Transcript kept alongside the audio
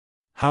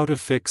How to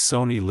fix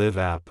Sony LIV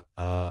app.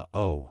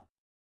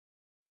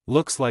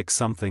 Looks like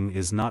something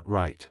is not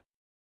right.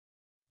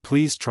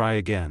 Please try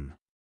again.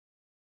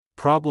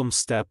 Problem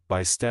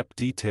step-by-step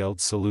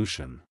detailed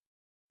solution.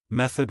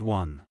 Method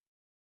 1.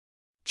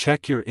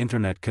 Check your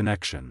internet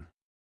connection.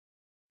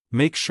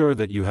 Make sure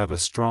that you have a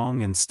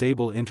strong and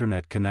stable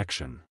internet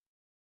connection.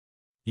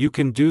 You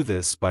can do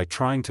this by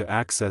trying to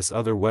access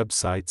other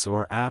websites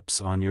or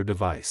apps on your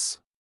device.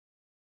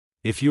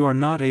 If you are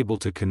not able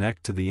to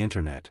connect to the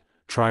internet,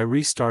 try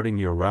restarting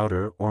your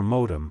router or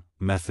modem.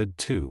 Method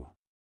 2.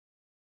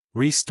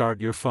 Restart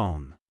your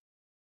phone.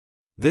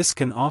 This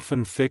can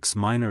often fix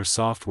minor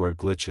software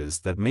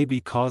glitches that may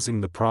be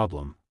causing the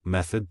problem.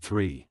 Method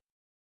 3.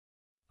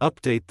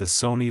 Update the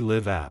Sony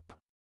LIV app.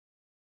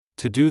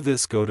 To do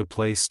this, go to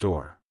Play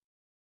Store.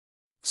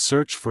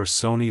 Search for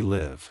Sony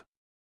LIV.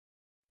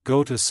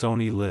 Go to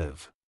Sony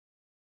LIV.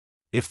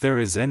 If there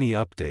is any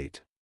update,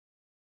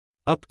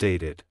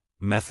 update it.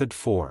 Method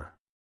 4.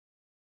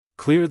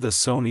 Clear the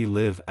Sony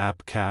LIV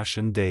app cache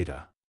and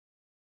data.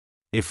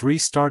 If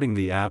restarting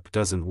the app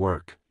doesn't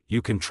work,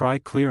 you can try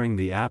clearing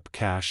the app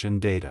cache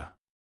and data.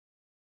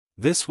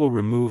 This will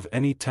remove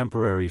any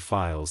temporary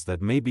files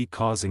that may be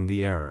causing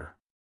the error.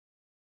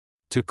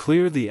 To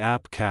clear the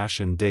app cache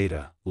and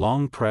data,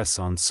 long press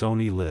on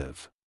Sony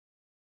LIV.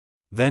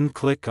 Then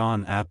click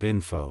on App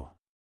Info.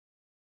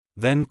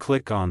 Then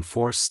click on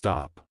Force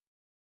Stop.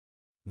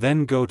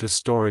 Then go to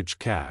Storage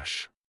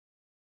Cache.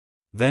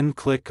 Then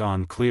click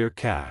on Clear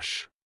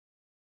Cache.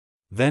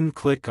 Then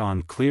click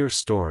on Clear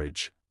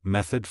Storage.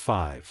 Method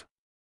 5.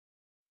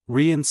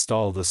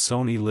 Reinstall the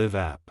Sony LIV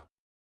app.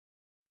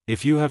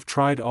 If you have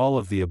tried all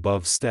of the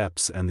above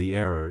steps and the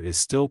error is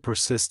still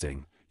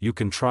persisting, you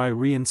can try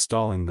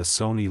reinstalling the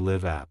Sony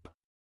LIV app.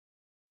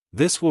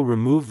 This will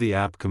remove the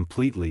app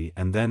completely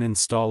and then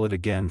install it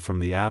again from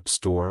the App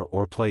Store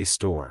or Play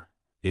Store.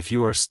 If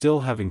you are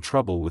still having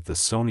trouble with the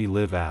Sony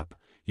LIV app,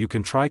 you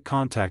can try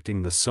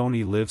contacting the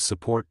Sony LIV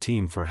support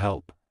team for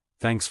help.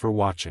 Thanks for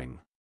watching.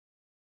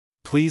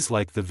 Please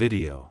like the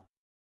video.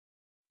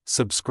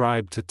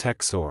 Subscribe to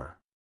TechSoar.